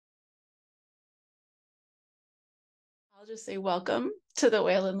I'll just say welcome to the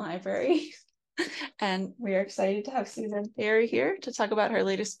Whalen Library. And we are excited to have Suzanne Parry here to talk about her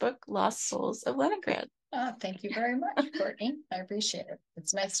latest book, Lost Souls of Leningrad. Thank you very much, Courtney. I appreciate it.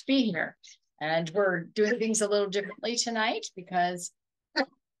 It's nice to be here. And we're doing things a little differently tonight because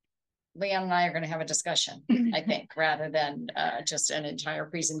Leon and I are going to have a discussion, I think, rather than just an entire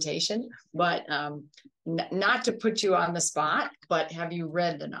presentation. But not to put you on the spot, but have you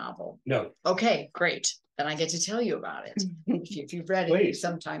read the novel? No. Okay, great. Then I get to tell you about it. If you've read it,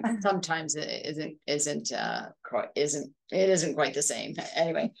 sometimes it isn't quite the same.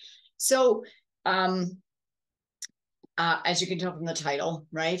 Anyway, so as you can tell from the title,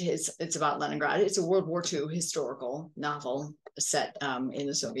 right? It's about Leningrad. It's a World War II historical novel set in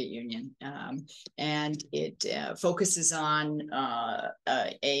the Soviet Union, and it focuses on a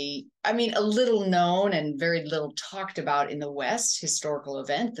little known and very little talked about in the West historical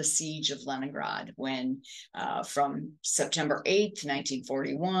event, the siege of Leningrad, when from September 8th,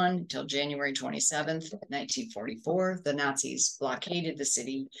 1941 till January 27th, 1944, the Nazis blockaded the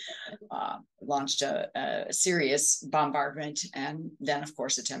city, launched a serious bombardment, and then, of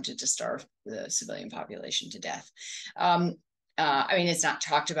course, attempted to starve the civilian population to death. It's not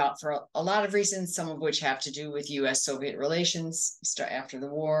talked about for a lot of reasons, some of which have to do with U.S.-Soviet relations after the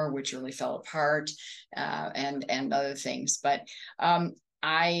war, which really fell apart, and other things. But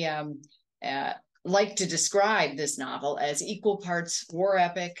I like to describe this novel as equal parts war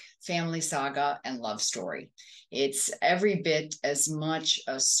epic, family saga, and love story. It's every bit as much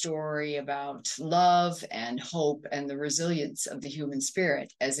a story about love and hope and the resilience of the human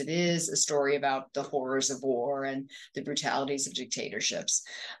spirit as it is a story about the horrors of war and the brutalities of dictatorships.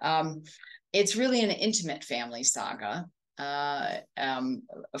 It's really an intimate family saga,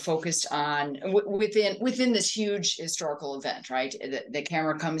 focused on within this huge historical event, right? The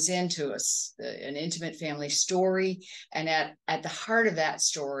camera comes into an intimate family story, and at the heart of that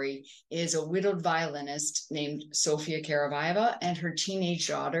story is a widowed violinist named Sofya Karavayeva and her teenage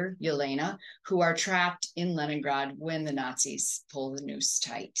daughter Yelena, who are trapped in Leningrad when the Nazis pull the noose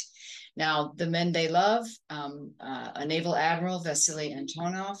tight. Now, the men they love, a naval admiral, Vasili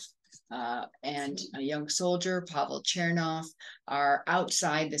Antonov, and a young soldier, Pavel Chernov, are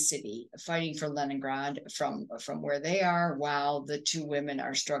outside the city fighting for Leningrad from where they are, while the two women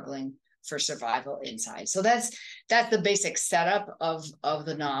are struggling for survival inside. So that's the basic setup of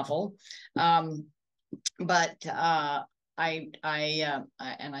the novel. I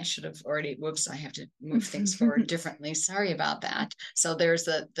should have already, whoops, I have to move things forward differently. Sorry about that. So there's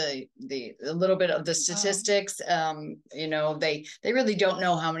the little bit of the statistics. They really don't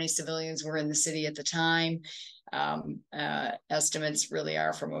know how many civilians were in the city at the time. Estimates really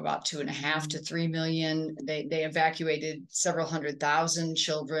are from about 2.5 to 3 million. They evacuated several 100,000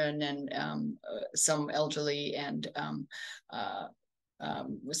 children and some elderly and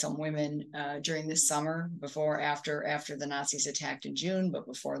with some women during this summer, after the Nazis attacked in June, but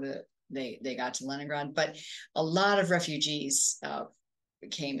before they got to Leningrad. But a lot of refugees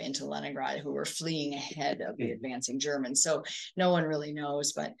came into Leningrad who were fleeing ahead of the advancing Germans. So no one really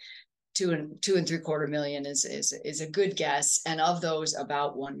knows, but 2.75 million is a good guess, and of those,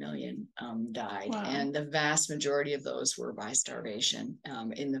 about 1 million died. Wow. And the vast majority of those were by starvation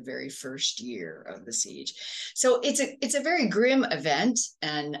in the very first year of the siege. So it's a very grim event,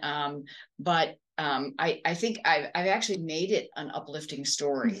 and I think I've actually made it an uplifting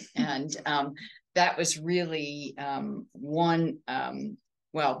story, and that was really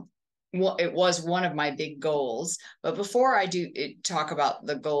it was one of my big goals. But before I do talk about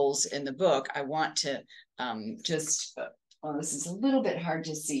the goals in the book, I want to this is a little bit hard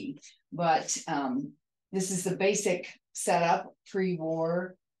to see, but this is the basic setup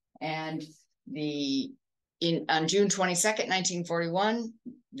pre-war. And on June 22nd, 1941,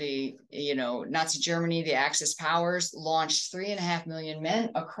 Nazi Germany, the Axis powers, launched 3.5 million men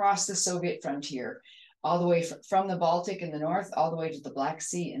across the Soviet frontier, all the way from the Baltic in the north, all the way to the Black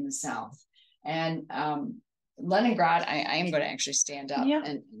Sea in the south. And Leningrad, I am going to actually stand up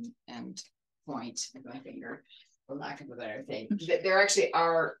and point with my finger, for lack of a better thing. There actually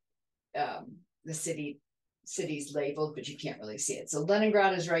are the cities labeled, but you can't really see it. So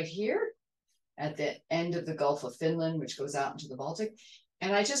Leningrad is right here at the end of the Gulf of Finland, which goes out into the Baltic.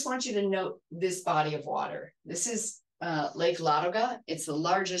 And I just want you to note this body of water. This is Lake Ladoga. It's the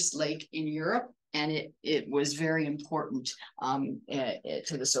largest lake in Europe, and it was very important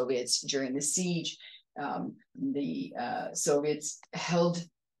to the Soviets during the siege. The Soviets held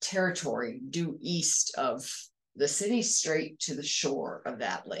territory due east of the city straight to the shore of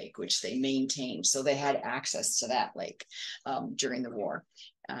that lake, which they maintained. So they had access to that lake during the war,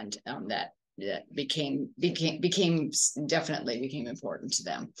 and that definitely became important to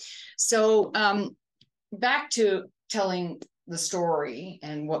them. So back to telling the story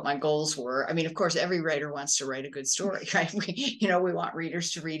and what my goals were. I mean, of course, every writer wants to write a good story, right? We want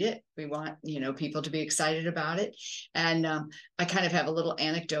readers to read it. We want, people to be excited about it. And I kind of have a little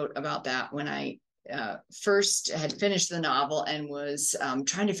anecdote about that. When I first had finished the novel and was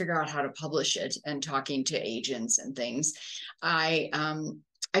trying to figure out how to publish it and talking to agents and things, I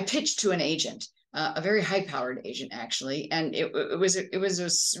pitched to an agent, a very high-powered agent, actually, and it was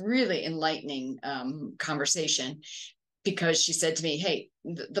a really enlightening conversation, because she said to me, "Hey,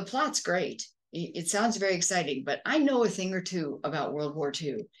 the plot's great. It sounds very exciting, but I know a thing or two about World War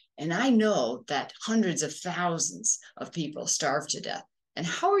II, and I know that hundreds of thousands of people starved to death. And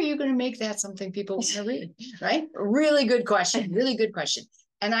how are you going to make that something people want to read?" Right? Really good question. Really good question.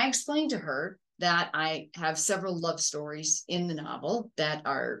 And I explained to her that I have several love stories in the novel that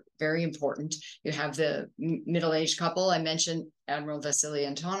are very important. You have the middle-aged couple I mentioned, Admiral Vasili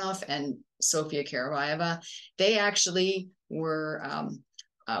Antonov and Sofya Karavayeva. They actually were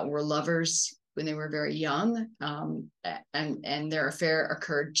lovers when they were very young, and their affair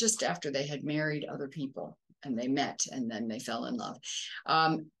occurred just after they had married other people, and they met, and then they fell in love.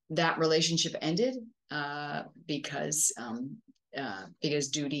 That relationship ended because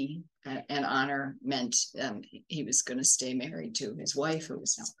duty and honor meant he was going to stay married to his wife, who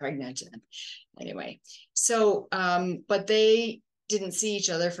was now pregnant. And anyway, so but they didn't see each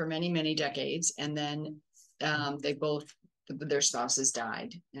other for many, many decades, and then their spouses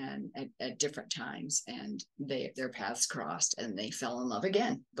died and at different times, and their paths crossed, and they fell in love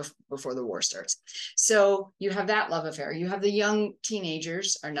again before the war starts. So you have that love affair. You have the young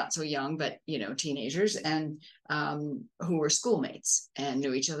teenagers, or not so young, but teenagers, and who were schoolmates and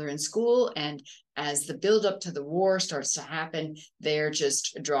knew each other in school. And as the buildup to the war starts to happen, they're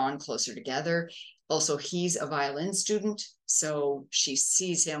just drawn closer together. Also, he's a violin student, so she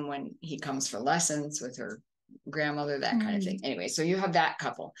sees him when he comes for lessons with her grandmother, that kind of thing. Anyway, so you have that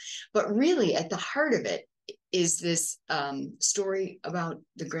couple. But really, at the heart of it is this story about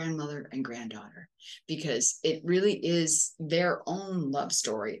the grandmother and granddaughter, because it really is their own love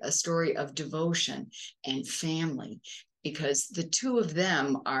story, a story of devotion and family, because the two of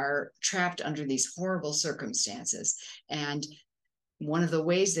them are trapped under these horrible circumstances. And one of the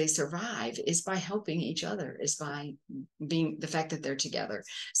ways they survive is by helping each other, is by being the fact that they're together.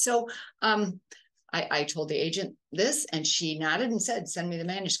 So I told the agent this, and she nodded and said, "Send me the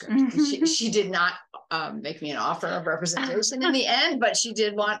manuscript." She did not make me an offer of representation in the end, but she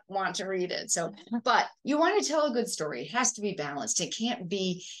did want to read it. So, but you want to tell a good story. It has to be balanced. It can't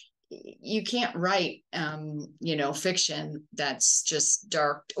be, you can't write, fiction that's just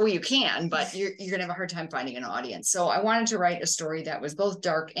dark. Well, you can, but you're going to have a hard time finding an audience. So I wanted to write a story that was both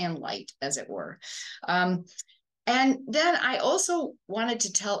dark and light, as it were. And then I also wanted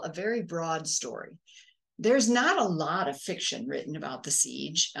to tell a very broad story. There's not a lot of fiction written about the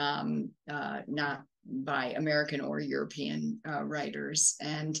siege, not by American or European writers.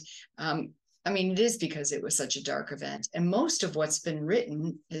 And it is because it was such a dark event. And most of what's been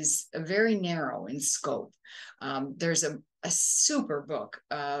written is very narrow in scope. There's a super book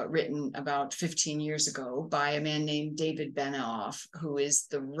written about 15 years ago by a man named David Benioff, who was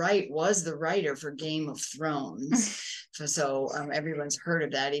the writer for Game of Thrones. So everyone's heard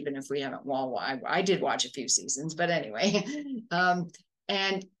of that, even if we haven't. Well, I did watch a few seasons, but anyway,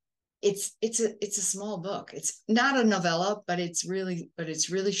 and it's a small book. It's not a novella, but it's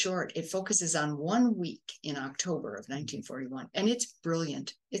really short. It focuses on 1 week in October of 1941, and it's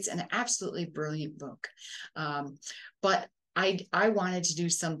brilliant. It's an absolutely brilliant book. But I wanted to do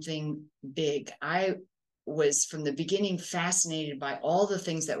something big. I was from the beginning fascinated by all the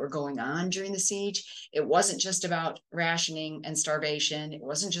things that were going on during the siege. It wasn't just about rationing and starvation. It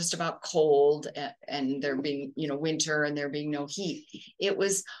wasn't just about cold and there being, winter and there being no heat. It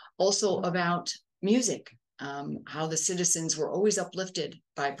was also about music, how the citizens were always uplifted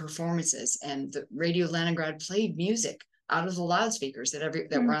by performances, and the Radio Leningrad played music out of the loudspeakers that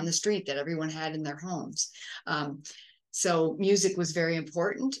were on the street that everyone had in their homes. So music was very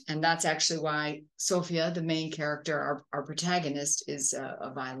important, and that's actually why Sofya, the main character, our protagonist, is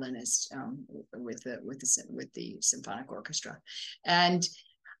a violinist with the symphonic orchestra. And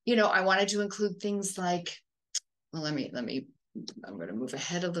I wanted to include things like, well, let me. I'm going to move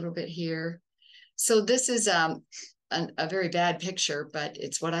ahead a little bit here. So this is a very bad picture, but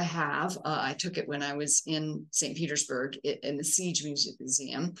it's what I have. I took it when I was in St. Petersburg in the Siege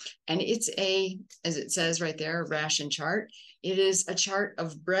Museum. And it's as it says right there, a ration chart. It is a chart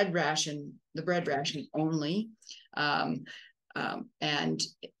of the bread ration only. And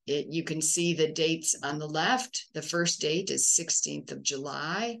you can see the dates on the left. The first date is 16th of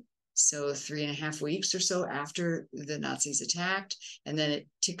July. So 3.5 weeks or so after the Nazis attacked. And then it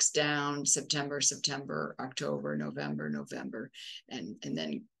ticks down September, October, November, and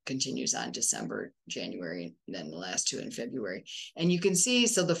then continues on December, January, and then the last two in February. And you can see,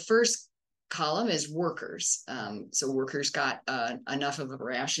 so the first column is workers. So workers got enough of a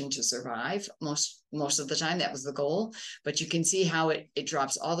ration to survive most of the time. That was the goal. But you can see how it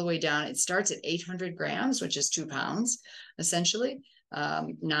drops all the way down. It starts at 800 grams, which is 2 pounds, essentially.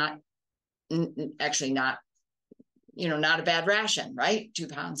 Not a bad ration, right? 2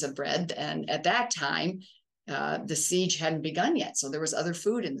 pounds of bread. And at that time, the siege hadn't begun yet. So there was other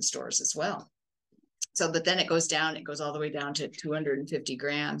food in the stores as well. So, but then it goes all the way down to 250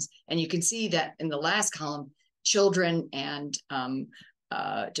 grams. And you can see that in the last column, children and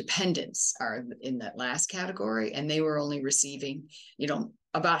dependents are in that last category. And they were only receiving,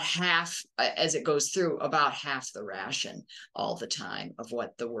 about half, as it goes through, about half the ration all the time of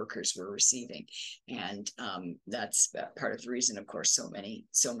what the workers were receiving. And that's part of the reason, of course, so many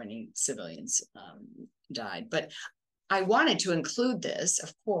civilians died. But I wanted to include this,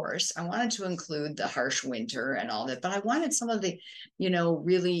 of course. I wanted to include the harsh winter and all that, but I wanted some of the,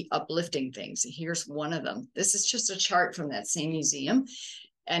 really uplifting things. And here's one of them. This is just a chart from that same museum,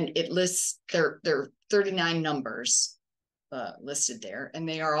 and it lists there are 39 numbers listed there, and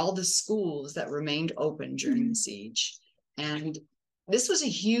they are all the schools that remained open during the siege. And this was a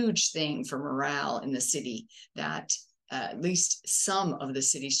huge thing for morale in the city, that at least some of the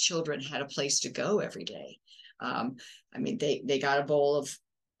city's children had a place to go every day. They got a bowl of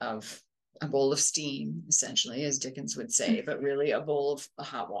steam, essentially, as Dickens would say, but really a bowl of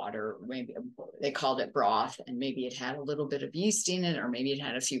hot water. Maybe they called it broth, and maybe it had a little bit of yeast in it, or maybe it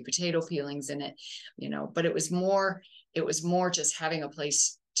had a few potato peelings in it, but it was more just having a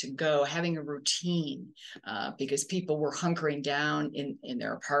place to go, having a routine, because people were hunkering down in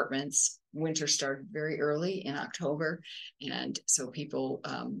their apartments. Winter started very early in October. And so people,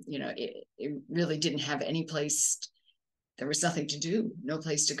 it really didn't have any place. There was nothing to do, no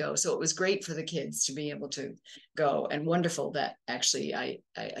place to go. So it was great for the kids to be able to go, and wonderful that actually I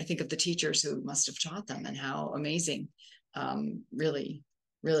think of the teachers who must have taught them, and how amazing, really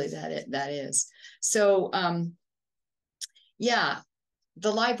that is. So,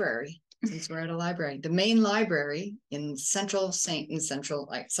 the library, since we're at a library, the main library in central,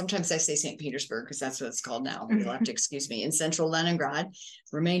 like sometimes I say St. Petersburg because that's what it's called now. You'll have to excuse me. In central Leningrad,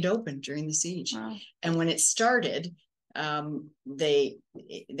 remained open during the siege. Wow. And when it started, they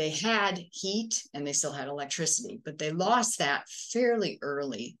had heat and they still had electricity, but they lost that fairly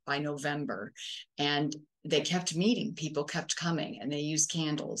early by November. And they kept meeting, people kept coming, and they used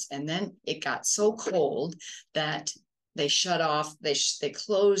candles. And then it got so cold that they shut off, they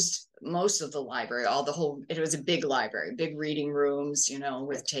closed most of the library, it was a big library, big reading rooms,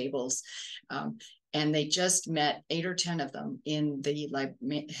 with tables. And they just met 8 or 10 of them in the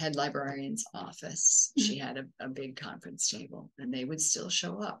head librarian's office. She had a big conference table, and they would still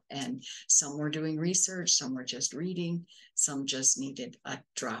show up. And some were doing research, some were just reading, some just needed a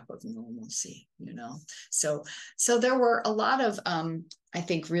drop of normalcy, So there were a lot of, I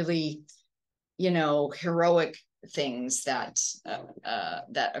think, really, heroic things that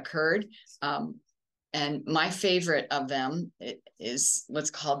occurred. And my favorite of them is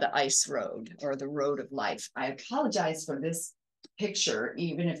what's called the ice road, or the road of life. I apologize for this picture,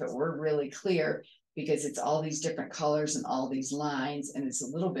 even if it were really clear, because it's all these different colors and all these lines, and it's a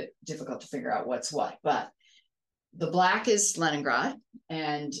little bit difficult to figure out what's what. But the black is Leningrad,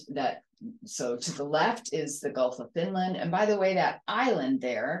 and so to the left is the Gulf of Finland. And by the way, that island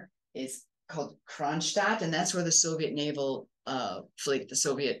there is called Kronstadt, and that's where the Soviet naval fleet, the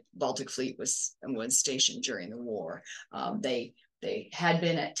Soviet Baltic fleet, was stationed during the war. They had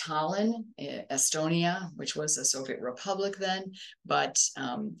been at Tallinn, Estonia, which was a Soviet republic then, but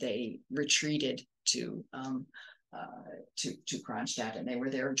they retreated to Kronstadt, and they were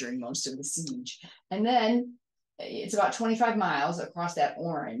there during most of the siege. And then it's about 25 miles across that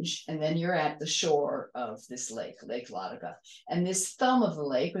orange, and then you're at the shore of this lake, Lake Ladoga. And this thumb of the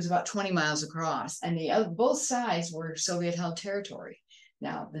lake was about 20 miles across, and both sides were Soviet-held territory.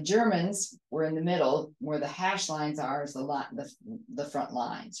 Now, the Germans were in the middle, where the hash lines are is the front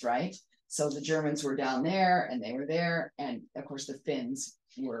lines, right? So the Germans were down there, and they were there, and of course the Finns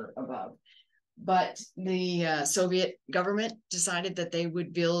were above. But the Soviet government decided that they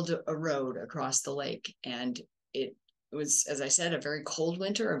would build a road across the lake, and it was, as I said, a very cold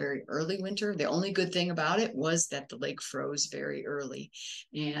winter, a very early winter. The only good thing about it was that the lake froze very early,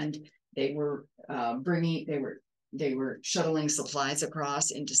 and they were they were shuttling supplies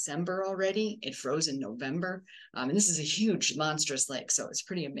across in December already. It froze in November. And this is a huge, monstrous lake. So it's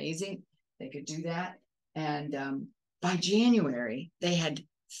pretty amazing they could do that. And by January, they had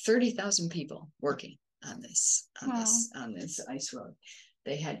 30,000 people working on this ice road.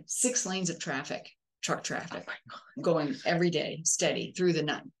 They had 6 lanes of traffic, truck traffic, going every day, steady through the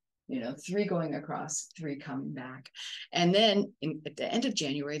night. 3 going across, 3 coming back. And then at the end of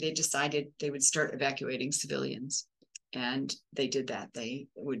January, they decided they would start evacuating civilians. And they did that. They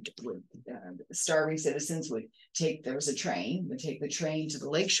would starving citizens would there was a train, would take the train to the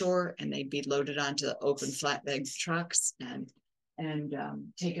lakeshore, and they'd be loaded onto the open flatbed trucks and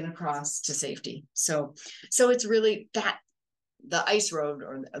taken across to safety. So it's really that the ice road,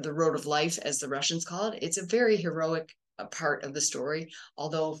 or the road of life, as the Russians call it, it's a very heroic part of the story.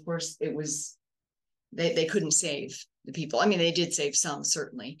 Although, of course, it was they couldn't save the people. I mean, they did save some,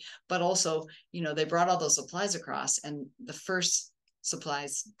 certainly, but also, they brought all those supplies across, and the first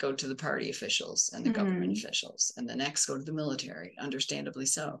supplies go to the party officials and the government officials, and the next go to the military, understandably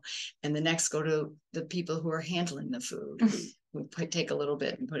so, and the next go to the people who are handling the food, who take a little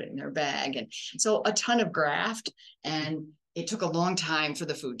bit and put it in their bag. And so a ton of graft, and it took a long time for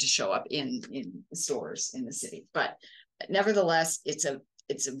the food to show up in stores in the city. But nevertheless, it's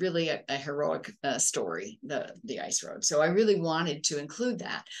really a heroic story, the ice road. So I really wanted to include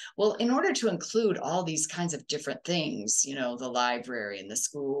that. Well, in order to include all these kinds of different things, the library and the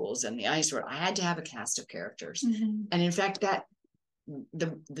schools and the ice road, I had to have a cast of characters. And in fact, that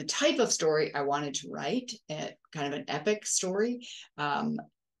the type of story I wanted to write, kind of an epic story,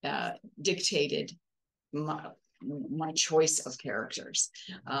 dictated my choice of characters.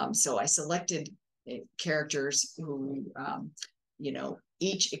 So I selected characters who,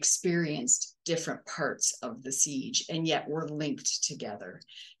 each experienced different parts of the siege, and yet were linked together.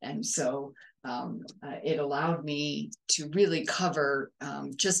 And so it allowed me to really cover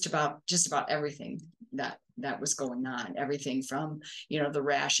just about everything that was going on, everything from, the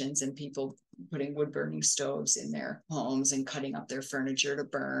rations and people putting wood burning stoves in their homes and cutting up their furniture to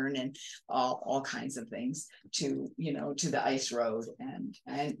burn, and all kinds of things, to the ice road,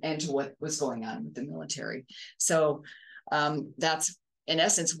 and to what was going on with the military. So that's in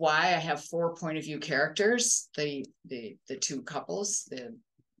essence why I have 4 point of view characters: the 2 couples,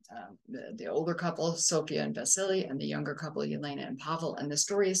 the older couple, Sofya and Vasili, and the younger couple, Yelena and Pavel. And the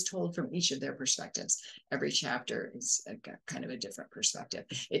story is told from each of their perspectives. Every chapter is kind of a different perspective.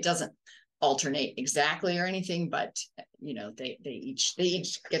 It doesn't alternate exactly or anything, but they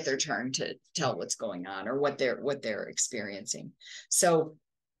each get their turn to tell what's going on, or what they're experiencing. So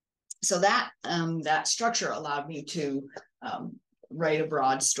that structure allowed me to write a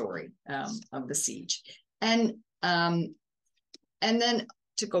broad story of the siege. And then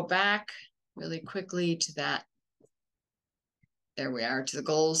to go back really quickly to that, there we are, to the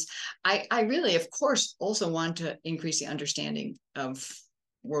goals. I really, of course, also want to increase the understanding of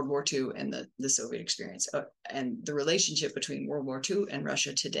World War II and the Soviet experience, and the relationship between World War II and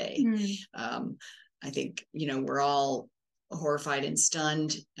Russia today. I think, we're all horrified and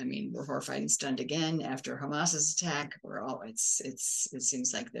stunned. I mean, we're horrified and stunned again after Hamas's attack. it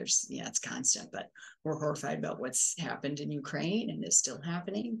seems like it's constant, but we're horrified about what's happened in Ukraine and is still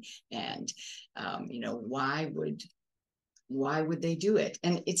happening. And, why would they do it?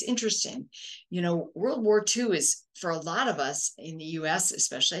 And it's interesting, World War II is, for a lot of us in the US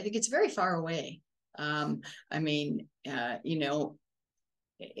especially, I think it's very far away.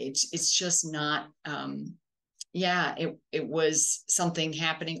 It's just not, it was something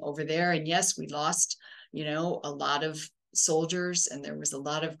happening over there. And yes, we lost, a lot of soldiers, and there was a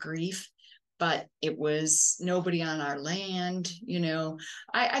lot of grief, but it was nobody on our land.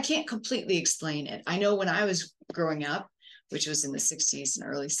 I can't completely explain it. I know when I was growing up, which was in the 60s and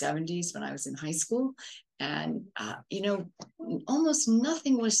early 70s, when I was in high school, and, almost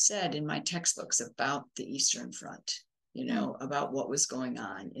nothing was said in my textbooks about the Eastern Front, about what was going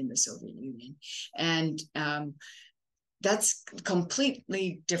on in the Soviet Union. And that's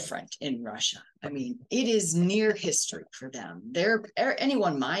completely different in Russia. I mean, it is near history for them.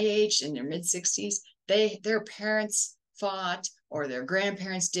 Anyone my age, in their mid-60s, their parents fought, or their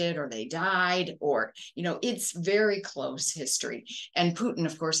grandparents did, or they died, or, it's very close history. And Putin,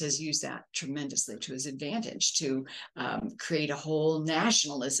 of course, has used that tremendously to his advantage to create a whole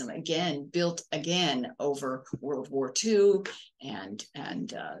nationalism built again over World War II and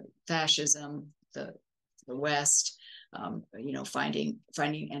fascism, the West, finding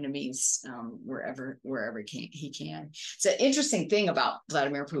enemies wherever he can. It's an interesting thing about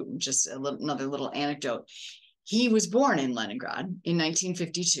Vladimir Putin, just another little anecdote. He was born in Leningrad in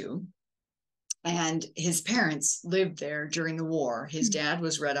 1952, And his parents lived there during the war. His dad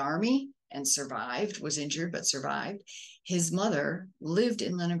was Red Army and survived, was injured, but survived. His mother lived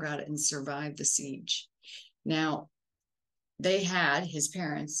in Leningrad and survived the siege. Now, his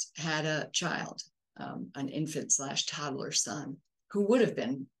parents had a child, an infant / toddler son, who would have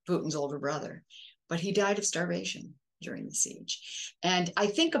been Putin's older brother, but he died of starvation during the siege. And I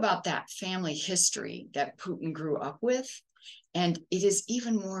think about that family history that Putin grew up with, and it is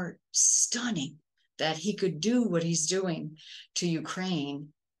even more stunning that he could do what he's doing to Ukraine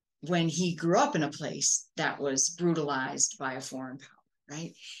when he grew up in a place that was brutalized by a foreign power,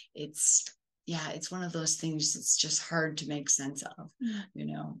 right? It's one of those things that's just hard to make sense of,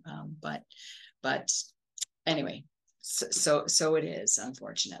 but anyway, so it is,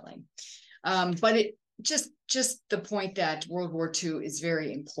 unfortunately. But it just the point that World War II is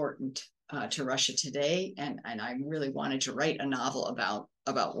very important to Russia today, and I really wanted to write a novel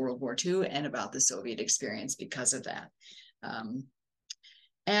about World War II and about the Soviet experience because of that.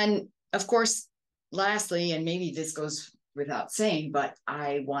 And of course, lastly, and maybe this goes without saying, but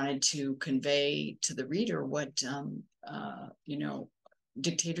I wanted to convey to the reader what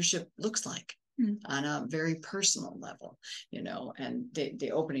dictatorship looks like on a very personal level, and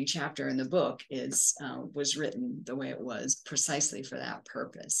the opening chapter in the book was written the way it was precisely for that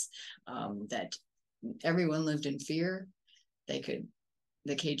purpose, that everyone lived in fear.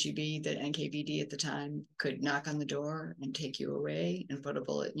 The KGB, the NKVD at the time, could knock on the door and take you away and put a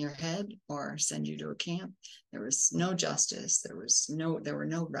bullet in your head or send you to a camp. There was no justice. There were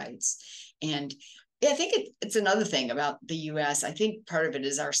no rights. And I think it's another thing about the US. I think part of it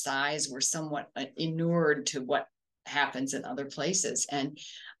is our size. We're somewhat inured to what happens in other places. And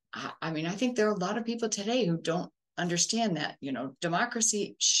I think there are a lot of people today who don't understand that,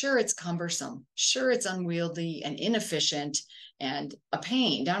 democracy, sure, it's cumbersome, sure, it's unwieldy and inefficient and a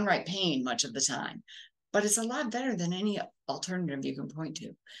pain, downright pain much of the time, but it's a lot better than any alternative you can point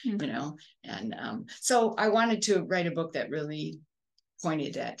to, and so I wanted to write a book that really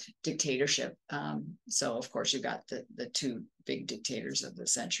pointed at dictatorship. So of course you got the two big dictators of the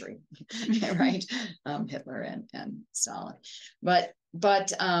century, right? Hitler and Stalin. But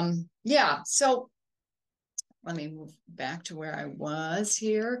so let me move back to where I was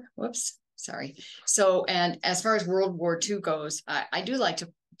here. Whoops, sorry. So, and as far as World War II goes, I do like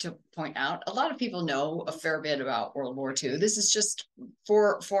to point out, a lot of people know a fair bit about World War II. This is just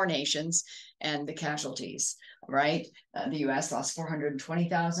four nations and the casualties, right? The US lost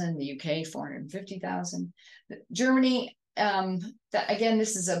 420,000, the UK 450,000. Germany, again,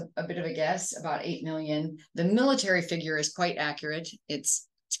 this is a bit of a guess, about 8 million. The military figure is quite accurate. It's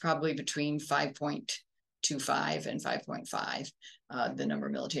probably between 5.25 and 5.5, the number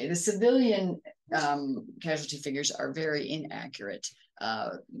of military. The civilian casualty figures are very inaccurate.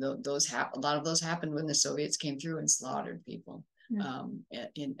 A lot of those happened when the Soviets came through and slaughtered people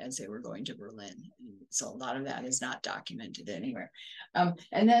as they were going to Berlin. So a lot of that is not documented anywhere.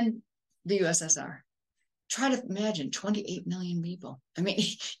 And then the USSR. Try to imagine 28 million people. I mean,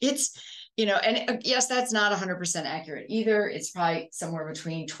 it's, and yes, that's not 100% accurate either. It's probably somewhere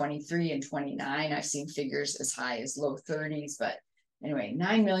between 23 and 29. I've seen figures as high as low 30s, but anyway,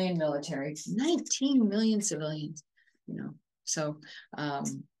 9 million military, 19 million civilians, So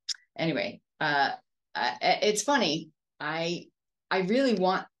anyway, it's funny. I really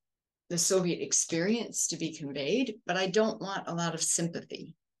want the Soviet experience to be conveyed, but I don't want a lot of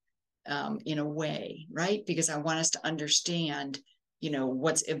sympathy. In a way, right? Because I want us to understand,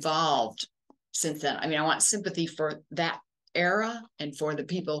 what's evolved since then. I mean, I want sympathy for that era and for the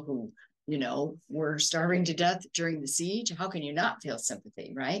people who, were starving to death during the siege. How can you not feel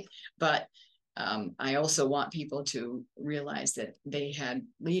sympathy, right? But I also want people to realize that they had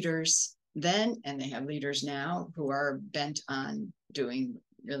leaders then and they have leaders now who are bent on doing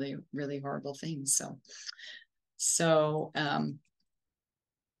really, really horrible things. So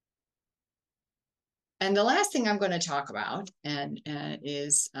and the last thing I'm going to talk about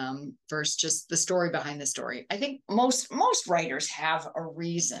is first just the story behind the story. I think most writers have a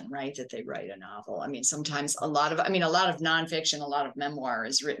reason, right, that they write a novel. I mean, sometimes a lot of nonfiction, a lot of memoir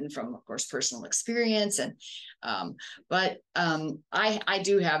is written from, of course, personal experience, but I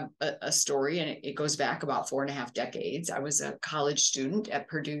do have a story, and it goes back about 4.5 decades. I was a college student at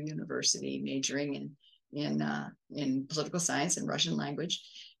Purdue University, majoring in political science and Russian language,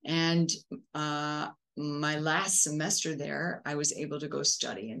 and my last semester there, I was able to go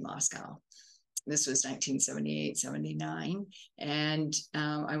study in Moscow. This was 1978, 79. And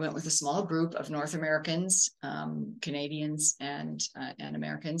I went with a small group of North Americans, Canadians, and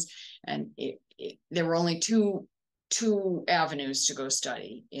Americans. And there were only two two avenues to go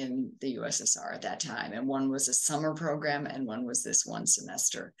study in the USSR at that time. And one was a summer program and one was this one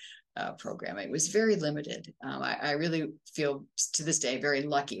semester program. It was very limited. I really feel to this day very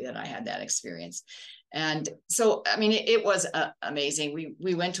lucky that I had that experience. And so, I mean, it was amazing.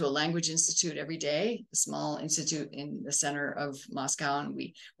 We went to a language institute every day, a small institute in the center of Moscow. And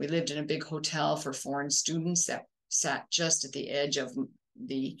we lived in a big hotel for foreign students that sat just at the edge of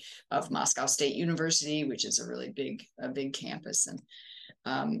Moscow State University, which is a really big campus. And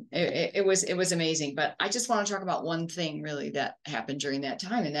it was amazing. But I just want to talk about one thing really that happened during that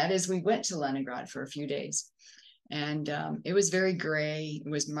time. And that is we went to Leningrad for a few days. And it was very gray. It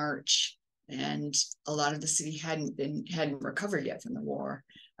was March. And a lot of the city hadn't recovered yet from the war.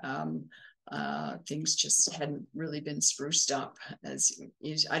 Things just hadn't really been spruced up.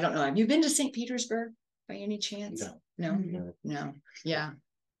 I don't know. Have you been to St. Petersburg by any chance? No. Yeah.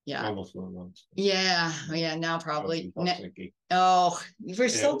 Almost 1 month. Yeah. Now probably. Oh, we're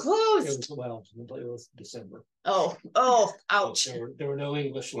so close. It was December. Oh, ouch. There were no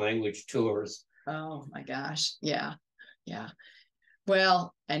English language tours. Oh my gosh. Yeah.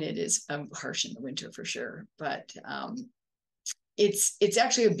 Well, and it is harsh in the winter for sure, but it's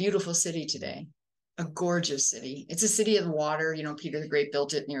actually a beautiful city today, a gorgeous city. It's a city of the water. Peter the Great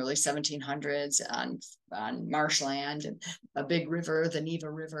built it in the early 1700s on marshland, and a big river, the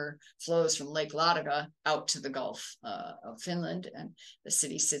Neva River, flows from Lake Ladoga out to the Gulf of Finland, and the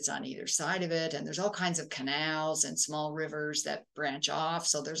city sits on either side of it. And there's all kinds of canals and small rivers that branch off.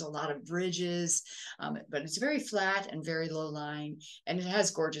 So there's a lot of bridges, but it's very flat and very low lying, and it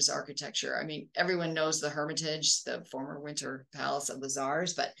has gorgeous architecture. I mean, everyone knows the Hermitage, the former winter palace of the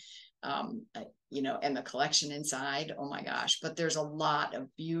Tsars, but and the collection inside, oh my gosh, but there's a lot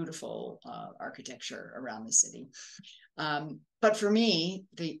of beautiful architecture around the city. But for me,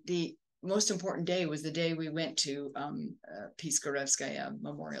 the most important day was the day we went to Piskarevskaya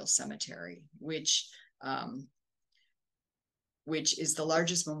Memorial Cemetery, which is the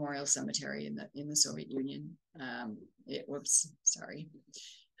largest memorial cemetery in the Soviet Union. You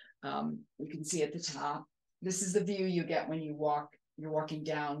can see at the top, this is the view you get when you're walking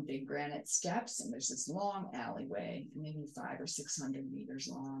down big granite steps, and there's this long alleyway, maybe 500 or 600 meters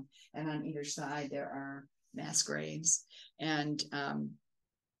long. And on either side, there are mass graves. And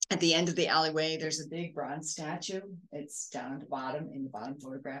at the end of the alleyway, there's a big bronze statue. It's down at the bottom, in the bottom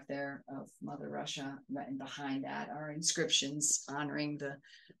photograph there, of Mother Russia. And behind that are inscriptions honoring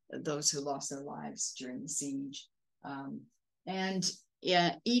those who lost their lives during the siege.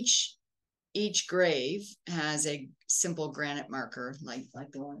 Each grave has a simple granite marker, like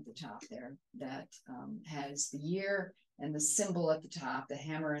the one at the top there, that has the year, and the symbol at the top, the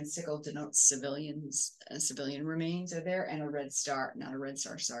hammer and sickle, denotes civilian remains are there, and a red star, not a red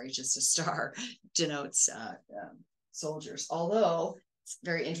star, sorry, just a star, denotes soldiers. Although it's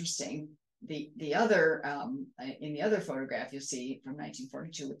very interesting, the other in the other photograph you'll see from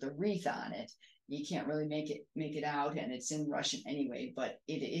 1942 with the wreath on it, you can't really make it out, and it's in Russian anyway, but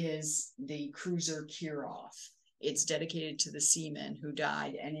it is the cruiser Kirov. It's dedicated to the seamen who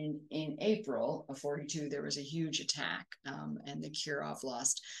died. And in April of 42, there was a huge attack, and the Kirov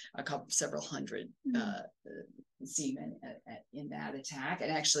lost several hundred seamen in that attack.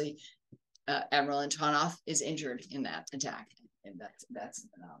 And actually, Admiral Antonov is injured in that attack, and that's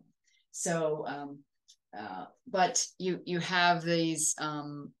so. But you have these.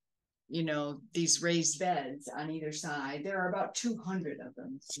 These raised beds on either side. There are about 200 of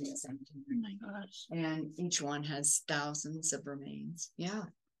them in the cemetery. Oh my gosh. And each one has thousands of remains. Yeah.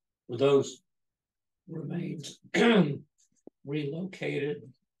 Were those remains relocated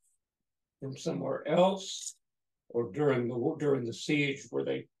from somewhere else, or during the siege were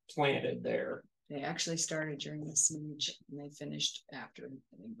they planted there? They actually started during the siege and they finished after,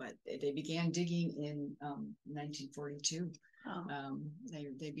 but they began digging in 1942. Oh.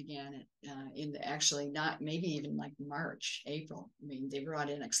 They began it not maybe even like March, April. I mean, they brought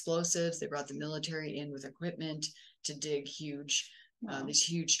in explosives. They brought the military in with equipment to dig these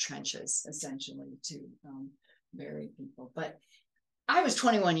huge trenches, essentially, to bury people. But I was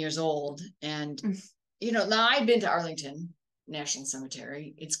 21 years old, and now I'd been to Arlington National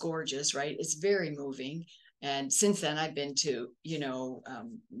Cemetery. It's gorgeous, right? It's very moving. And since then, I've been to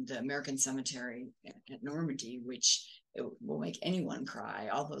the American Cemetery at Normandy, which it will make anyone cry.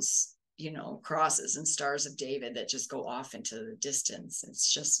 All those, crosses and stars of David that just go off into the distance.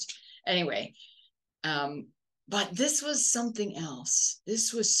 It's just, anyway. But this was something else.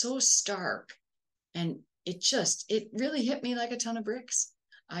 This was so stark. And it really hit me like a ton of bricks.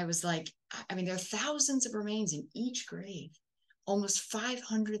 I was like, there are thousands of remains in each grave, almost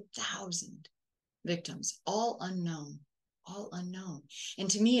 500,000. victims, all unknown. All unknown. And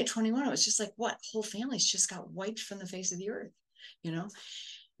to me at 21, it was just like, what? Whole families just got wiped from the face of the earth, you know?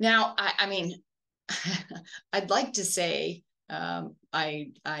 Now, I mean, I'd like to say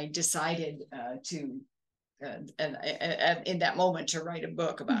I decided to in that moment to write a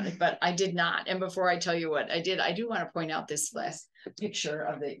book about it, but I did not. And before I tell you what I did, I do want to point out this last picture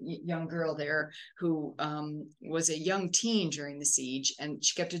of the young girl there who was a young teen during the siege, and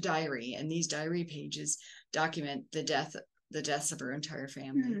she kept a diary, and these diary pages document the deaths of her entire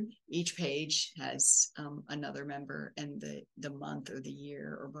family. Mm-hmm. Each page has another member and the month or the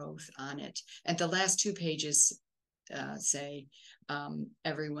year or both on it. And the last two pages say,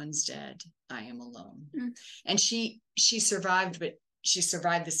 everyone's dead, I am alone. Mm-hmm. And she survived, but she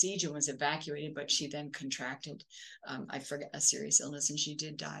survived the siege and was evacuated, but she then contracted, I forget, a serious illness, and she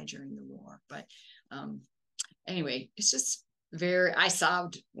did die during the war. But anyway, it's just I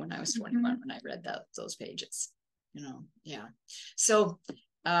sobbed when I was 21 mm-hmm. when I read those pages. You know, yeah. So,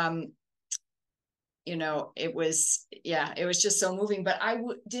 you know, it was just so moving, but I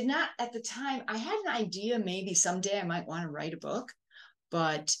did not at the time, I had an idea, maybe someday I might want to write a book,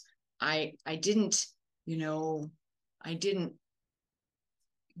 but I didn't, you know, I didn't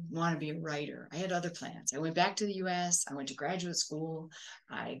want to be a writer. I had other plans. I went back to the US. I went to graduate school.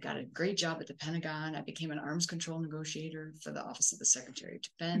 I got a great job at the Pentagon. I became an arms control negotiator for the Office of the Secretary of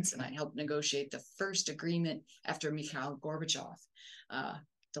Defense. And I helped negotiate the first agreement after Mikhail Gorbachev,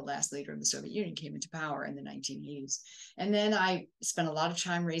 the last leader of the Soviet Union, came into power in the 1980s. And then I spent a lot of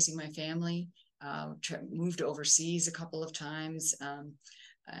time raising my family, moved overseas a couple of times,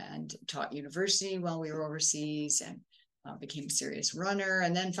 and taught university while we were overseas, and became a serious runner.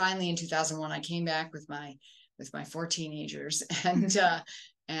 And then finally in 2001, I came back with my 4 teenagers and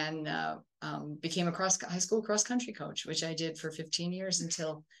became a high school cross country coach, which I did for 15 years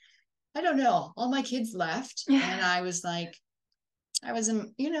until, I don't know, all my kids left. Yeah. And I was like,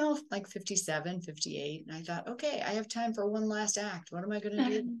 you know, like 57, 58. And I thought, okay, I have time for one last act. What am I going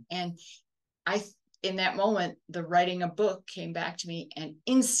to do? And in that moment, the writing a book came back to me, and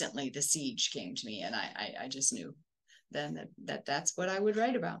instantly the siege came to me. And I just knew then that's what I would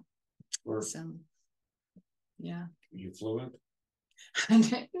write about. Sure. So, yeah. Are you fluent? No,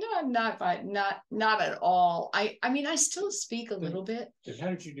 I'm not at all. I mean, I still speak a little bit. How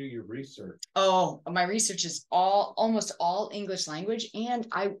did you do your research? Oh, my research is almost all English language. And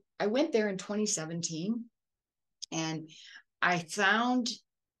I went there in 2017, and I found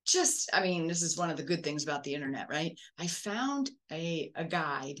I mean, this is one of the good things about the internet, right? I found a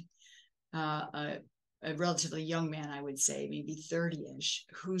guide, a relatively young man, I would say, maybe 30-ish,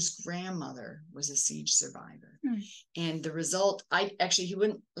 whose grandmother was a siege survivor. Mm. And the result, he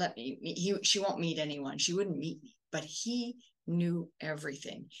wouldn't let me, she won't meet anyone. She wouldn't meet me, but he knew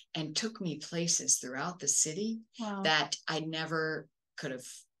everything and took me places throughout the city. Wow. That I never could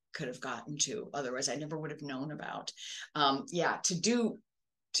have gotten to. Otherwise, I never would have known about.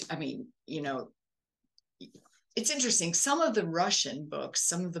 I mean, you know, it's interesting. Some of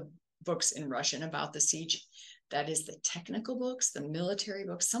the books in Russian about the siege, that is the technical books, the military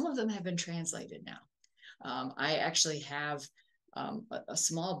books, some of them have been translated now. I actually have a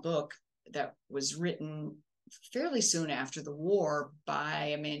small book that was written fairly soon after the war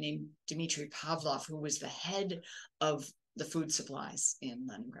by a man named Dmitry Pavlov, who was the head of the food supplies in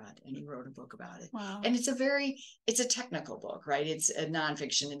Leningrad, and he wrote a book about it. Wow. And it's a technical book, right? It's a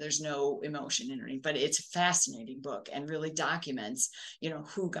nonfiction, and there's no emotion in it, but it's a fascinating book and really documents, you know,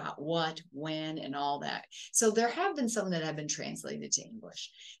 who got what, when, and all that. So there have been some that have been translated to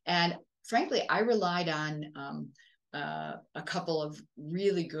English. And frankly, I relied on a couple of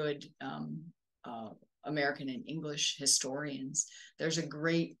really good American and English historians. There's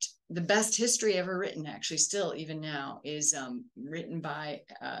the best history ever written, actually, still even now, is written by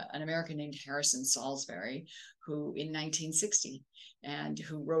an American named Harrison Salisbury, who in 1960, and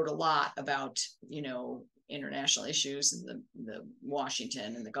who wrote a lot about, you know, international issues and the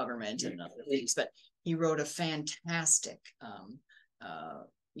Washington and the government and other things. But he wrote a fantastic,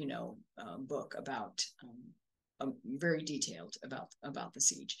 book about. Very detailed about the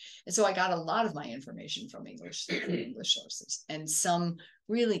siege. And so I got a lot of my information from English sources, and some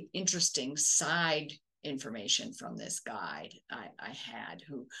really interesting side information from this guide I had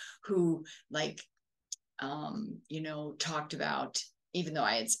who like, you know, talked about, even though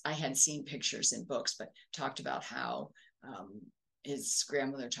I had seen pictures in books, but talked about how his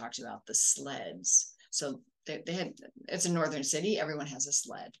grandmother talked about the sleds. So they had, it's a northern city, everyone has a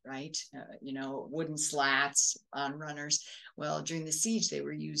sled, right? You know, wooden slats on runners. Well, during the siege, they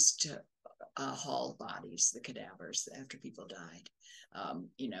were used to haul bodies, the cadavers after people died.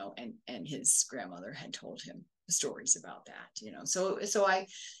 You know, and his grandmother had told him stories about that, you know. So I,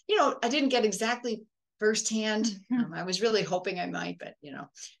 you know, I didn't get exactly firsthand. I was really hoping I might, but you know,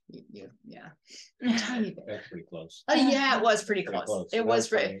 yeah. That's pretty close. Yeah, it was pretty close. It was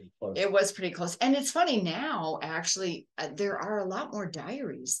close. It was pretty close. And it's funny now, actually, there are a lot more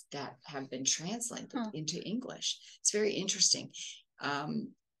diaries that have been translated into English. It's very interesting.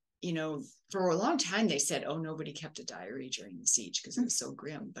 You know, for a long time they said, oh, nobody kept a diary during the siege because it was so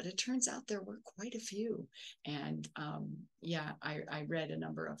grim. But it turns out there were quite a few. And yeah, I read a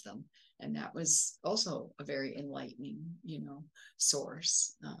number of them. And that was also a very enlightening, you know,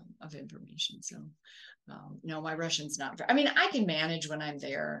 source of information. So, no, my Russian's not, I mean, I can manage when I'm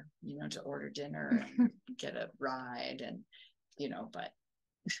there, you know, to order dinner and get a ride and, you know, but,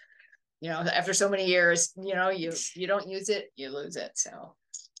 you know, after so many years, you know, you don't use it, you lose it. So.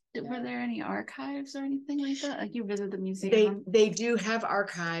 Yeah. Were there any archives or anything like that? Like you visit the museum? They do have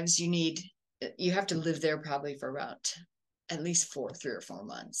archives. You have to live there probably for about at least 3 or 4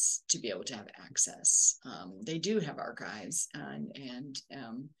 months to be able to have access. They do have archives and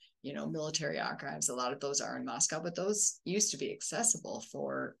you know, military archives. A lot of those are in Moscow, but those used to be accessible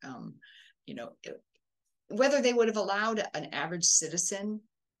for, you know, whether they would have allowed an average citizen,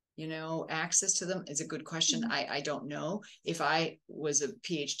 you know, access to them is a good question. I don't know. If I was a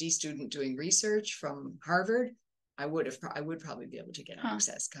PhD student doing research from Harvard, I would probably be able to get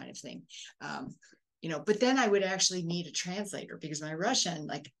access, kind of thing. You know, but then I would actually need a translator because my Russian,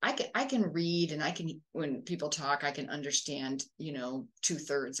 like I can read and I can, when people talk, I can understand, you know,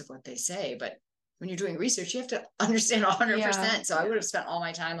 2/3 of what they say. But when you're doing research, you have to understand 100%. Yeah. So I would have spent all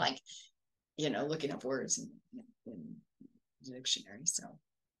my time, like, you know, looking up words in the dictionary. So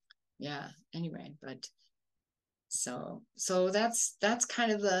yeah, anyway, but so that's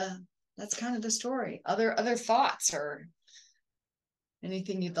kind of the story. Other thoughts or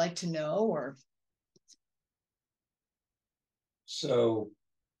anything you'd like to know? Or so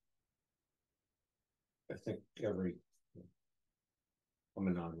I think I'm a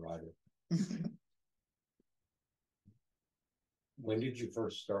non-writer. When did you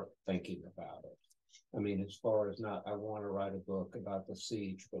first start thinking about it? I mean, as far as not, I want to write a book about the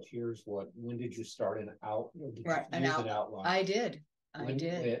siege, but when did you start an outline? An outline? I did.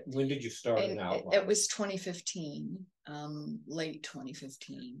 When did you start an outline? It was 2015, late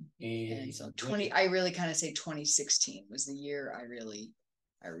 2015. And so I really kind of say 2016 was the year I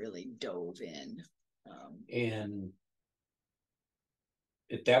really dove in. And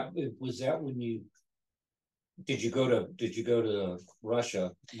was that when you did you go to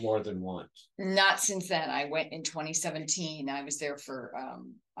Russia more than once? Not since then. I went in 2017. I was there for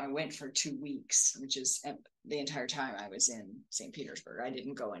I went for 2 weeks, which is the entire time I was in St. Petersburg. I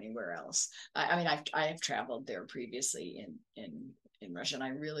didn't go anywhere else. I mean, I've traveled there previously in Russia, and I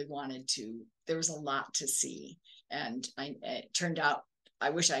really wanted to. There was a lot to see, and it turned out I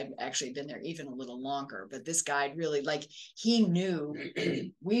wish I'd actually been there even a little longer, but this guide really, like, he knew.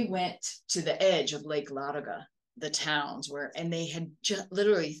 We went to the edge of Lake Ladoga, the towns and they had just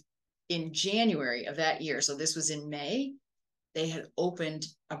literally in January of that year. So this was in May. They had opened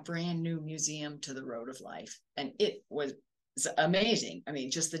a brand new museum to the Road of Life. And it was amazing. I mean,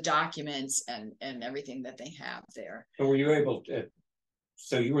 just the documents and everything that they have there. So were you able to,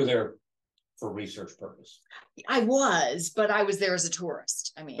 so you were there for research purpose? I was, but I was there as a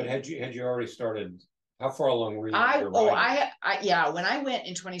tourist. I mean, but had you already started? How far along were you? Yeah. When I went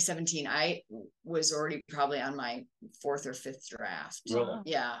in 2017, I was already probably on my 4th or 5th draft. Really?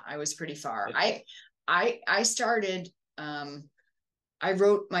 Yeah, I was pretty far. I started. I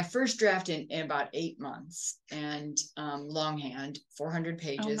wrote my first draft in about 8 months, and longhand, 400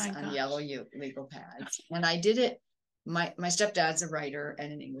 pages on yellow legal pads. When I did it, my stepdad's a writer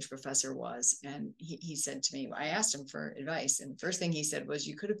and an English professor and he said to me, I asked him for advice, and the first thing he said was,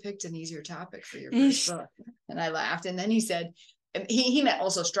 you could have picked an easier topic for your first book. And I laughed. And then he said, he meant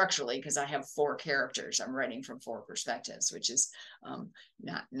also structurally, because I have 4 characters. I'm writing from 4 perspectives, which is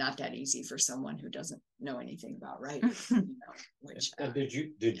not that easy for someone who doesn't know anything about writing.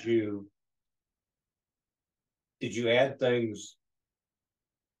 Did you add things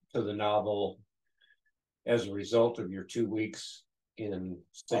to the novel as a result of your 2 weeks in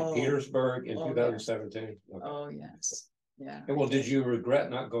St. Petersburg in 2017? Yes. Okay. Oh yes, yeah. And well, did you regret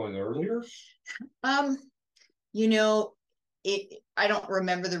not going earlier? You know, I don't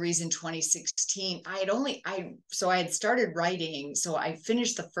remember the reason. 2016. I had started writing, so I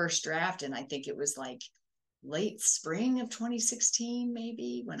finished the first draft, and I think it was like late spring of 2016,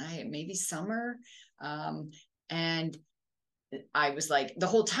 maybe summer, and I was like, the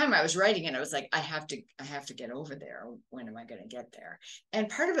whole time I was writing it, I was like, I have to get over there. When am I going to get there? And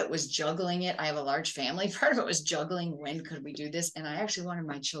part of it was juggling it. I have a large family. Part of it was juggling, when could we do this? And I actually wanted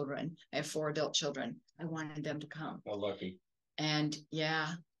my children, I have 4 adult children, I wanted them to come. How lucky. And yeah,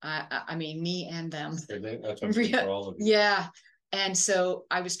 I mean, me and them. That's for all of you. Yeah. And so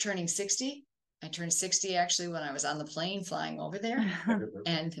I was turning 60. I turned 60 actually when I was on the plane flying over there.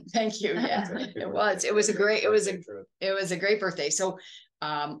 And thank you. Yeah, it was a great birthday. So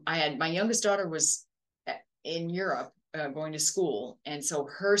I had, my youngest daughter was in Europe going to school. And so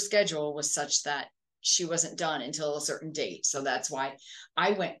her schedule was such that she wasn't done until a certain date. So that's why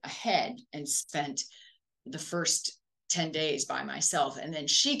I went ahead and spent the first 10 days by myself. And then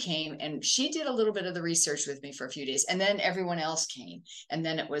she came and she did a little bit of the research with me for a few days. And then everyone else came. And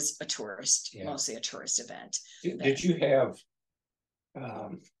then it was a tourist, mostly a tourist event. Did you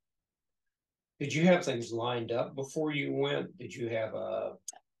have things lined up before you went? Did you have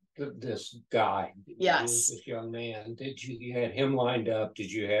this guy? Yes. This young man, you had him lined up?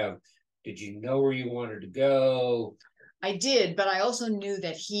 Did you know where you wanted to go? I did, but I also knew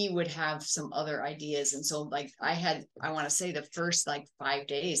that he would have some other ideas. And so like I want to say the first like 5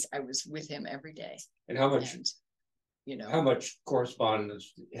 days, I was with him every day. And how much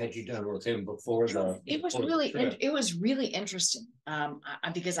correspondence had you done with him before it was really interesting.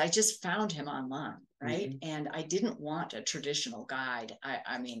 Because I just found him online. Right. Mm-hmm. And I didn't want a traditional guide.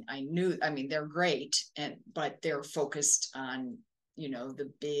 I mean, they're great, but they're focused on,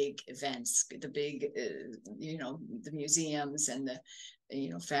 the big events, the big, the museums and the,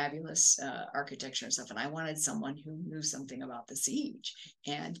 fabulous architecture and stuff. And I wanted someone who knew something about the siege.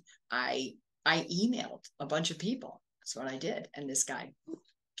 And I emailed a bunch of people. That's what I did. And this guy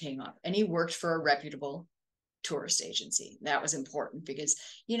came up, and he worked for a reputable tourist agency. That was important because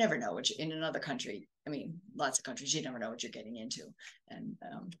you never know what in another country. I mean, lots of countries, you never know what you're getting into. And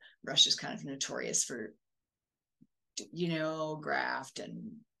Russia's kind of notorious for graft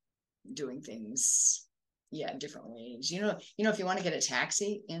and doing things different ways. If you want to get a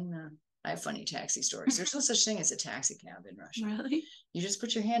taxi I have funny taxi stories. There's no such thing as a taxi cab in Russia. Really? You just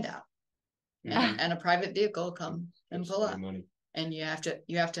put your hand out and a private vehicle will come and pull up. Money. And you have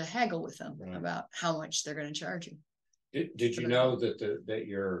to haggle with them about how much they're going to charge you. Did you know that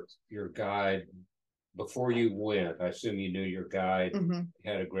your guide, before you went, I assume you knew your guide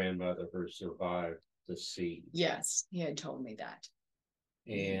had a grandmother who survived the siege? Yes, he had told me that.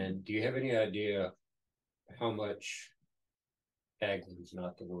 And do you have any idea how much, haggling's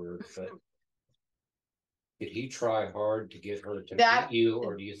not the word, but did he try hard to get her to meet you,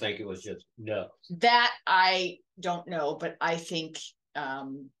 or do you think it was just no? That I don't know, but I think,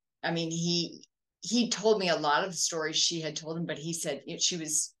 he told me a lot of the stories she had told him, but he said she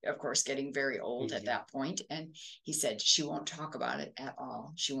was, of course, getting very old at that point. And he said, she won't talk about it at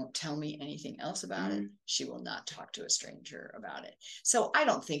all. She won't tell me anything else about it. She will not talk to a stranger about it. So I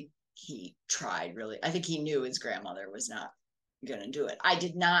don't think he tried really. I think he knew his grandmother was not going to do it. I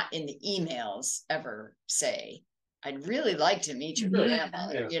did not in the emails ever say, I'd really like to meet your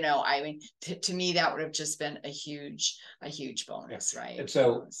grandmother. Yeah. To me, that would have just been a huge bonus. Right. And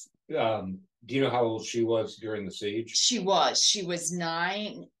so, do you know how old she was during the siege? She was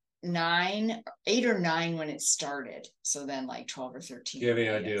 8 or 9 when it started. So then like 12 or 13. Do you have any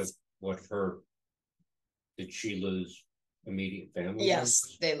idea did she lose immediate family? Yes,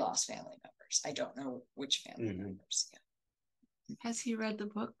 members? They lost family members. I don't know which family members. Yeah. Has he read the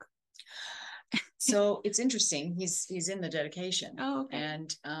book? So it's interesting. He's in the dedication. Oh, okay.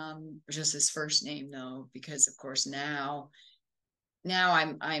 And just his first name though, because of course now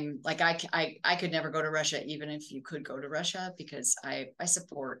I'm like, I could never go to Russia, even if you could go to Russia, because I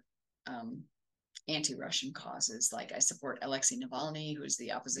support anti-Russian causes. Like I support Alexei Navalny, who's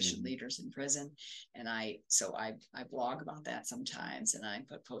the opposition leaders in prison. And I blog about that sometimes, and I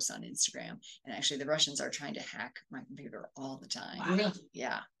put posts on Instagram. And actually the Russians are trying to hack my computer all the time. Wow.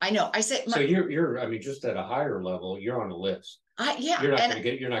 Yeah, I know. I said, so you're just at a higher level, you're on a list. Yeah. You're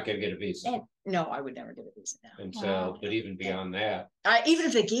not going to get a visa. No, I would never get a visa now. And so, but even beyond that, even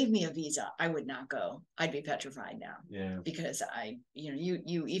if they gave me a visa, I would not go. I'd be petrified now. Yeah. Because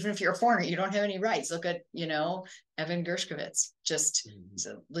you even if you're a foreigner, you don't have any rights. Look at, Evan Gershkovich, just he's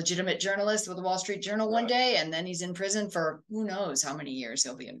a legitimate journalist with the Wall Street Journal one day, and then he's in prison for who knows how many years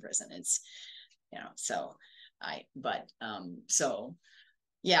he'll be in prison. It's, so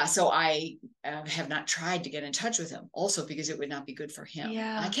yeah, so I have not tried to get in touch with him, also because it would not be good for him.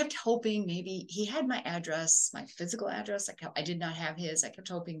 Yeah. I kept hoping maybe he had my address, my physical address. I did not have his. I kept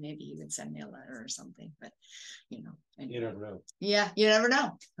hoping maybe he would send me a letter or something, but anyway. You never know. Yeah, you never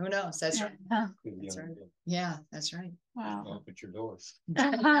know. Who knows? That's right. Yeah. That's right. Yeah, that's right. Wow. Knock at your door.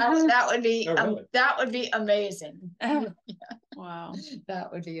 That would be Oh, really? that would be amazing. Wow.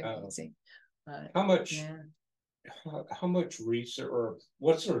 That would be amazing. How much? Yeah. How much research, or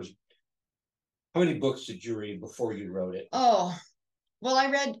what sort of? How many books did you read before you wrote it? Oh, well,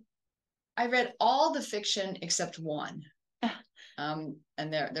 I read all the fiction except one. And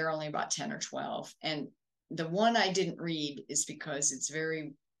they're only about 10 or 12. And the one I didn't read is because it's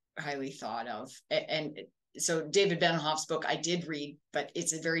very highly thought of. And so David Benioff's book I did read, but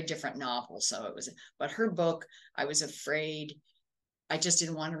it's a very different novel. But her book, I was afraid, I just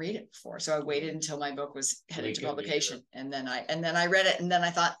didn't want to read it before. So I waited until my book was headed to publication. And then I read it, and then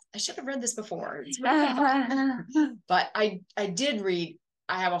I thought I should have read this before. But I did read.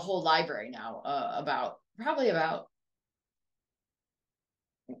 I have a whole library now about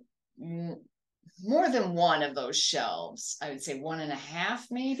more than one of those shelves. I would say 1.5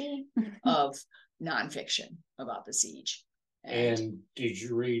 maybe of nonfiction about the siege. And did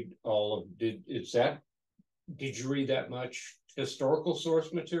you read all of? Did you read that much historical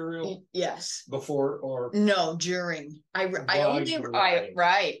source material? Yes. Before or no, during. I only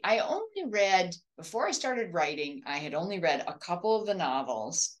read, before I started writing, I had only read a couple of the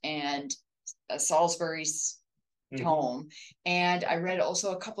novels and Salisbury's tome, and I read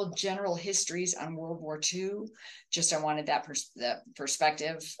also a couple of general histories on World War II. Just I wanted that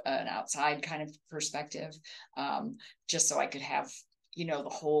perspective, an outside kind of perspective, just so I could have the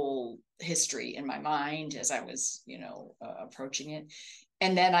whole history in my mind as I was approaching it.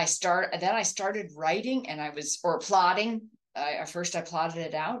 And then I started writing, and plotting. First I plotted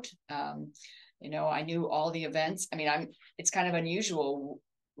it out. I knew all the events. I mean, it's kind of unusual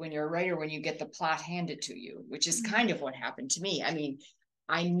when you're a writer, when you get the plot handed to you, which is kind of what happened to me. I mean,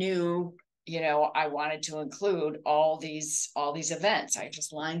 I knew, I wanted to include all these events. I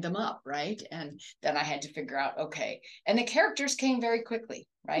just lined them up, right? And then I had to figure out, okay. And the characters came very quickly,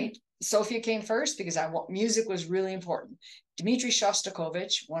 right? Sofya came first because music was really important. Dmitri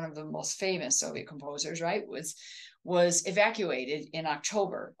Shostakovich, one of the most famous Soviet composers, right, was evacuated in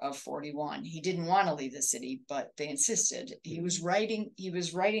October of 1941. He didn't want to leave the city, but they insisted. He was writing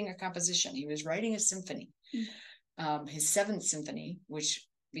a composition. He was writing a symphony, his 7th symphony, which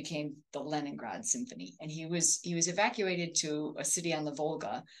became the Leningrad Symphony. And he was evacuated to a city on the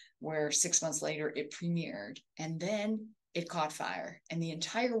Volga, where 6 months later it premiered. And then it caught fire, and the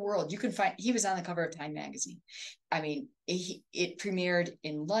entire world, he was on the cover of Time magazine. I mean, it premiered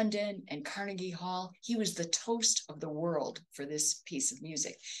in London and Carnegie Hall. He was the toast of the world for this piece of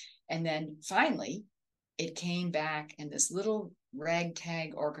music. And then finally it came back, and this little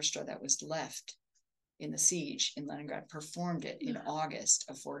ragtag orchestra that was left in the siege in Leningrad performed it in August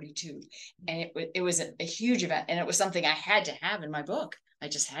of 1942. And it was a huge event, and it was something I had to have in my book. I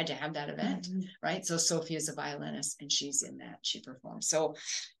just had to have that event, right? So Sofya is a violinist, and she's in that. She performs. So,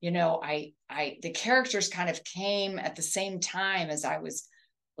 the characters kind of came at the same time as I was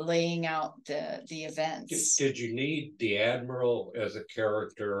laying out the events. Did you need the Admiral as a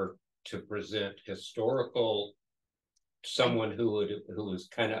character to present historical, someone who was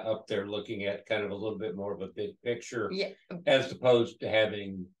kind of up there looking at kind of a little bit more of a big picture, as opposed to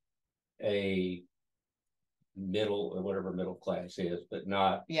having a middle or whatever middle class is, but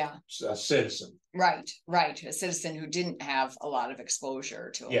not a citizen. Right. A citizen who didn't have a lot of exposure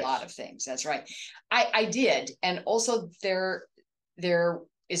to a lot of things. That's right. I did. And also there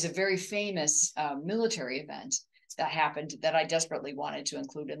is a very famous military event that happened that I desperately wanted to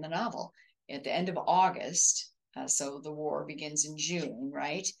include in the novel. At the end of August, so the war begins in June,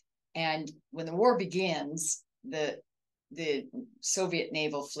 right? And when the war begins, the Soviet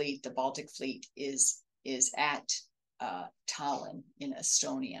naval fleet, the Baltic fleet, is at Tallinn in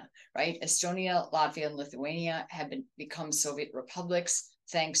Estonia, right? Estonia, Latvia, and Lithuania have become Soviet republics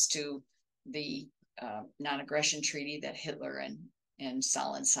thanks to the non-aggression treaty that Hitler and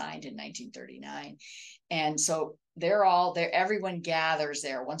Stalin signed in 1939. And so they're all there. Everyone gathers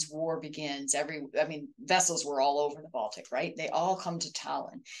there once war begins. Vessels were all over the Baltic, right? They all come to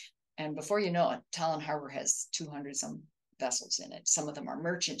Tallinn. And before you know it, Tallinn Harbor has 200 some vessels in it. Some of them are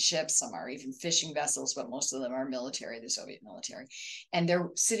merchant ships, some are even fishing vessels, but most of them are military, the Soviet military. And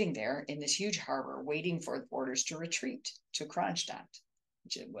they're sitting there in this huge harbor waiting for orders to retreat to Kronstadt.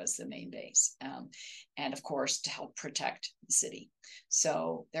 which was the main base, and of course to help protect the city.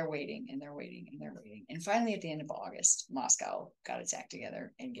 So they're waiting and they're waiting and they're waiting. And finally, at the end of August, Moscow got its act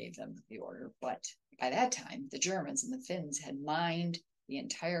together and gave them the order. But by that time, the Germans and the Finns had mined the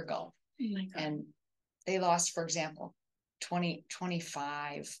entire Gulf. And they lost, for example,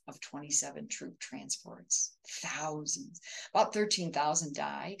 25 of 27 troop transports, thousands, about 13,000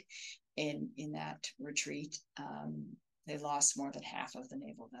 died in that retreat. They lost more than half of the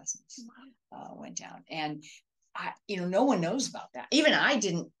naval vessels, went down. And no one knows about that. Even I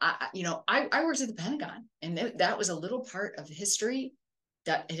didn't. I worked at the Pentagon, and that was a little part of history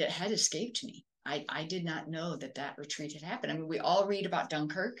that it had escaped me. I did not know that retreat had happened. I mean, we all read about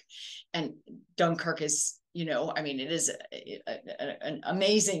Dunkirk, and Dunkirk is, it is an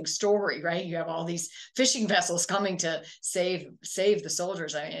amazing story, right? You have all these fishing vessels coming to save the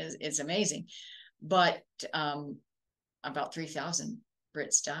soldiers. I mean, it's amazing. But about 3,000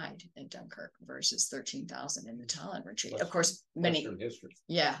 Brits died in Dunkirk versus 13,000 in the Tallinn retreat. Of course, Western history.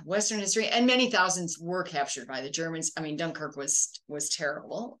 Yeah, Western history, and many thousands were captured by the Germans. I mean, Dunkirk was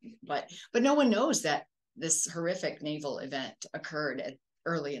terrible, but no one knows that this horrific naval event occurred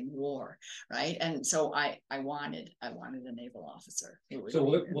early in the war, right? And so I wanted a naval officer.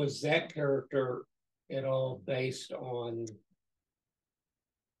 So was that character at all based on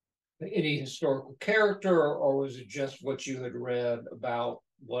any historical character, or was it just what you had read about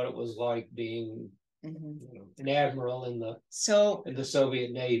what it was like being an admiral in the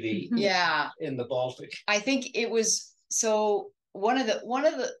Soviet Navy? Yeah, in the Baltic. I think it was. So one of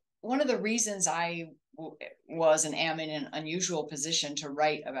the reasons I was and am in an unusual position to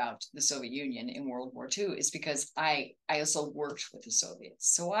write about the Soviet Union in World War II is because I also worked with the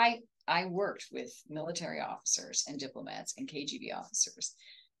Soviets. So I worked with military officers and diplomats and KGB officers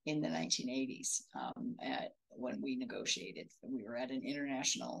in the 1980s, when we negotiated. We were at an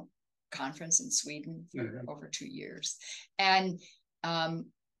international conference in Sweden for over 2 years. And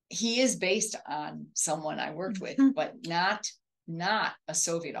he is based on someone I worked with, but not a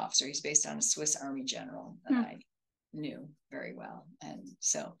Soviet officer. He's based on a Swiss army general that I knew very well. And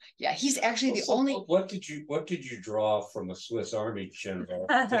so, yeah, he's actually the only. What did you draw from a Swiss army general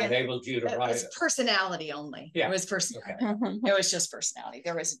that enabled you to write it? It was personality only. Yeah. It was personality. Okay. It was just personality.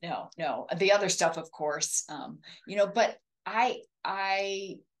 There was no the other stuff, of course, but I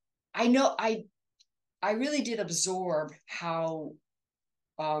know I really did absorb how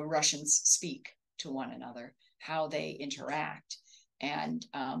Russians speak to one another, how they interact. And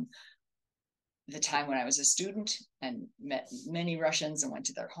the time when I was a student and met many Russians and went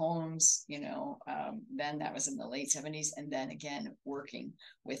to their homes, then that was in the late 70s, and then again working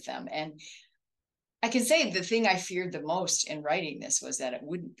with them. And I can say the thing I feared the most in writing this was that it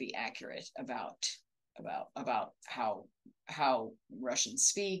wouldn't be accurate about how Russians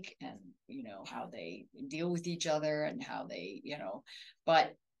speak and how they deal with each other and how they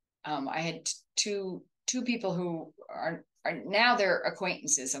but I had two people who are now they're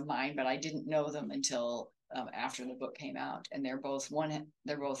acquaintances of mine, but I didn't know them until after the book came out. And they're both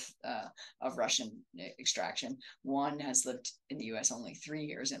of Russian extraction. One has lived in the US only 3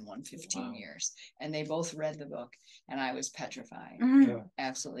 years and one 15 years. And they both read the book, and I was petrified,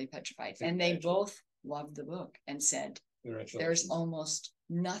 absolutely petrified. And they both loved the book and said, there's almost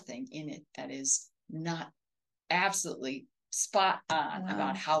nothing in it that is not absolutely spot on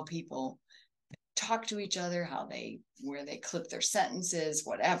about how people talk to each other, where they clip their sentences,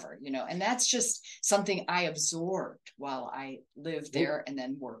 whatever, and that's just something I absorbed while I lived there and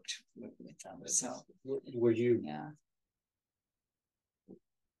then worked with them. So were you,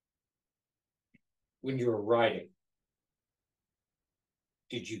 when you were writing,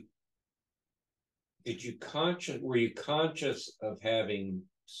 were you conscious of having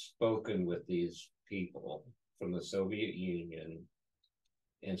spoken with these people from the Soviet Union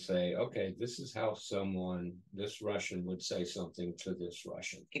and say, okay, this is how this Russian would say something to this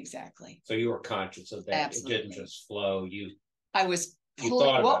Russian? Exactly. So you were conscious of that. Absolutely. It didn't just flow. I was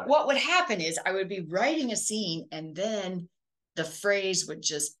what would happen is I would be writing a scene, and then the phrase would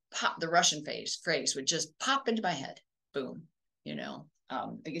just pop, the Russian phrase would just pop into my head. Boom,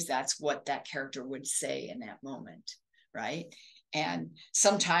 because that's what that character would say in that moment, right? And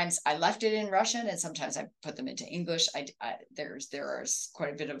sometimes I left it in Russian, and sometimes I put them into English. There's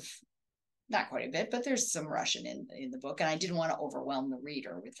quite a bit of, not quite a bit, but there's some Russian in the book, and I didn't want to overwhelm the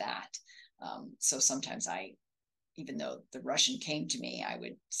reader with that. So sometimes even though the Russian came to me, I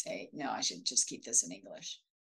would say, no, I should just keep this in English.